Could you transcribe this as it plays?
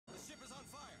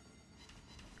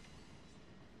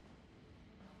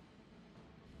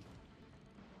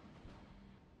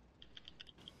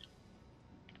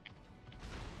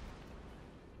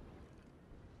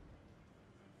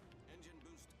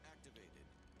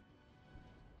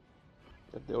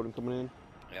That building coming in.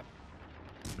 Yep.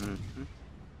 Mm-hmm.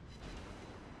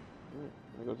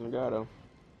 There goes the guy though.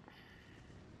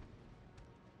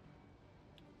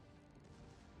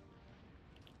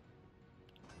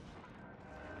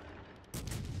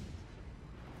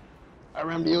 I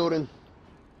ran the building.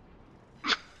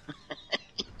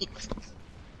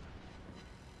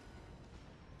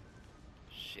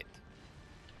 Shit.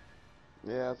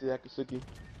 Yeah, I see Akatsuki.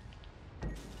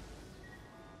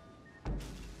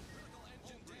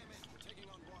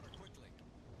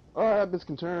 Alright, this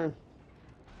can turn.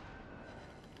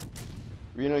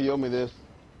 You know you owe me this.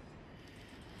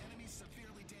 Enemy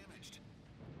severely damaged.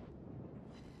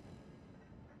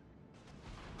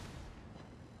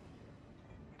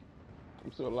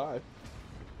 I'm still alive.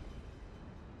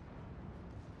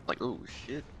 Like, oh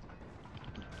shit.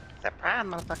 Surprise,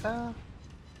 motherfucker.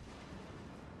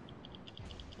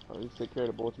 At least take care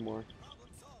of Baltimore. Problem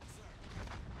solved,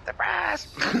 sir. Surprise!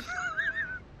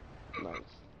 Nice.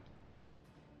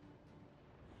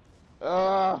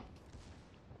 Ah!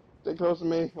 Stay close to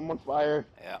me. I'm on fire.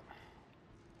 Yeah.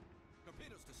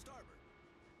 Torpedoes to starboard.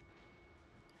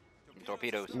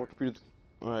 Torpedoes. More torpedoes.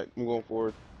 Alright, I'm going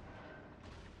forward.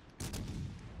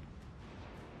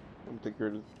 I'm gonna take care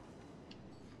of this.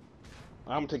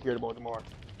 I'm gonna take care of Baltimore.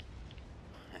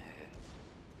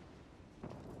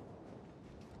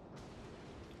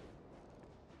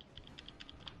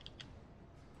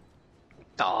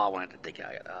 Oh, I wanted to take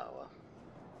out. Oh, well.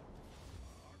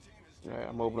 Alright,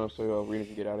 I'm opening up so Rena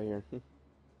can get out of here.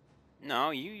 No,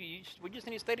 we just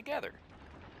need to stay together.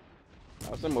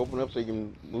 I said I'm opening up so you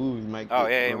can move. You might Oh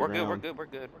get yeah, run we're good, around. we're good, we're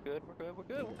good, we're good, we're good, we're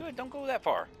good, we're good. Don't go that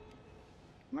far.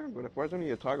 I'm not gonna go that far. There's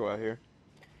only a toggle out here.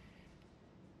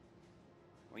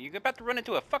 Well, you're about to run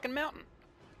into a fucking mountain.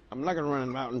 I'm not gonna run in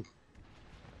the mountain.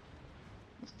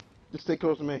 Just stay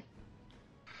close to me.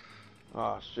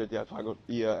 Oh shit, yeah, toggle.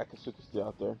 Yeah, Akatsuki's still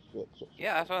out there. Shit.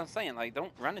 Yeah, that's what I'm saying. Like,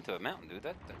 don't run into a mountain, dude.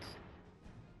 That's.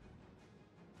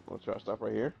 Wanna try to stop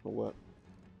right here or what?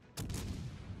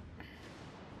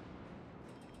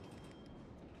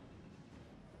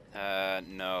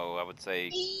 No, I would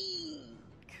say.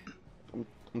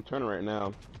 I'm turning right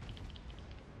now.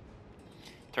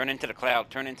 Turn into the cloud.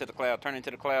 Turn into the cloud. Turn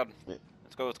into the cloud. Yeah.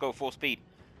 Let's go full speed.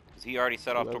 'Cause he already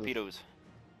set off That is- torpedoes.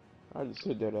 I just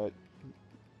hit that at.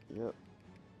 Yep.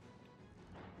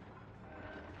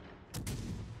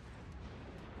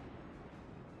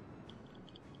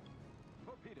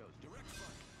 Torpedoes direct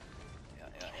front.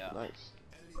 Yeah. Nice.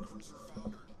 Enemy cruiser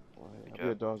foundered. Well, Good I job.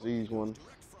 bet Dawes Ease one.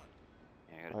 Direct front.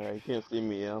 Yeah, I gotta- Alright, you can't see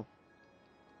me, yo.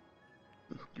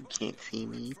 You can't see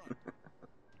me.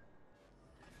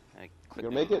 I click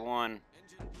gonna make the it? one.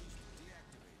 Engine boost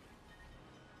deactivated.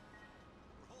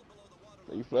 We're hull below the water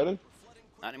Are you level. flooding? We're flooding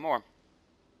quick. Not anymore.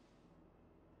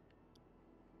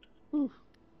 Whew.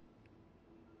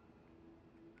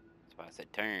 That's why I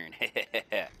said turn.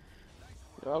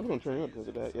 Yeah, I was gonna turn him up because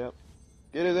of that, yep.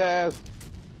 Get his ass!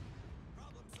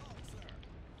 Problem solved, sir.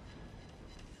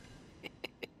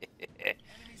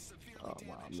 Enemy severely Oh,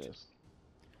 wow, I damaged. missed.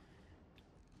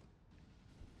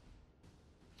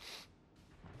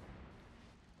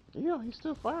 Yeah, he's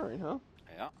still firing, huh?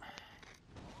 Yeah. All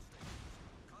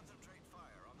stations, concentrate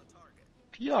fire on the target.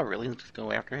 Y'all really just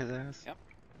go after his ass? Yep.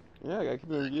 Yeah, I gotta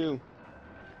keep it in view.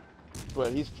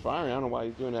 But he's firing, I don't know why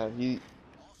he's doing that. All stations.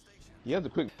 He has a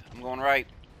quick. I'm going right.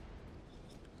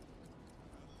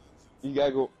 You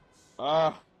gotta go.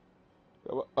 I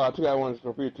took out one of his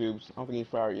torpedo tubes. I don't think he's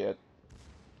fired yet.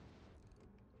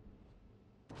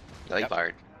 Oh, he Yep.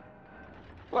 fired.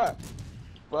 Fuck!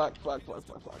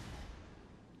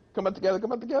 Come back together, come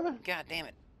back together! God damn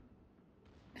it.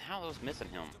 How are those missing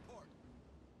him? Support.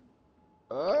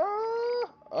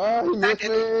 He missed me!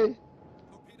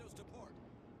 Torpedoes to port.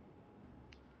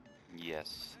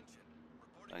 Yes. Attention.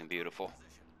 Reporting Looking beautiful.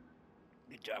 position.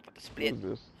 Good job with the What split. is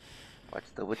this?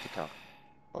 What's the Wichita?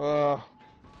 You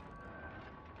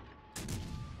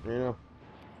know,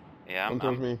 Yeah, come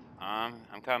towards me. I'm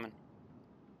coming.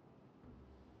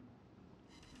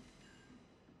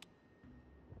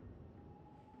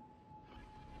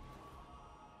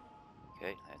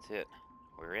 Okay, that's it.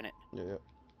 We're in it. Yeah.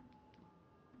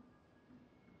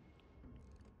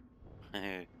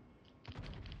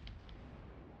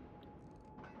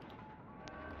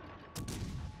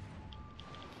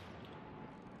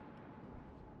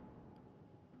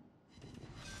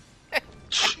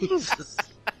 Jesus.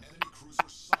 Enemy cruiser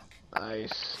sunk.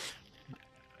 Nice.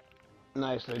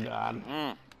 Nicely done.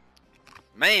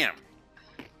 Man,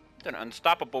 it's an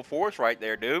unstoppable force right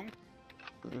there, dude.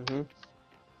 Mm-hmm.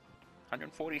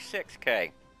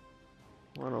 146K.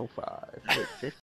 105. Wait, 50?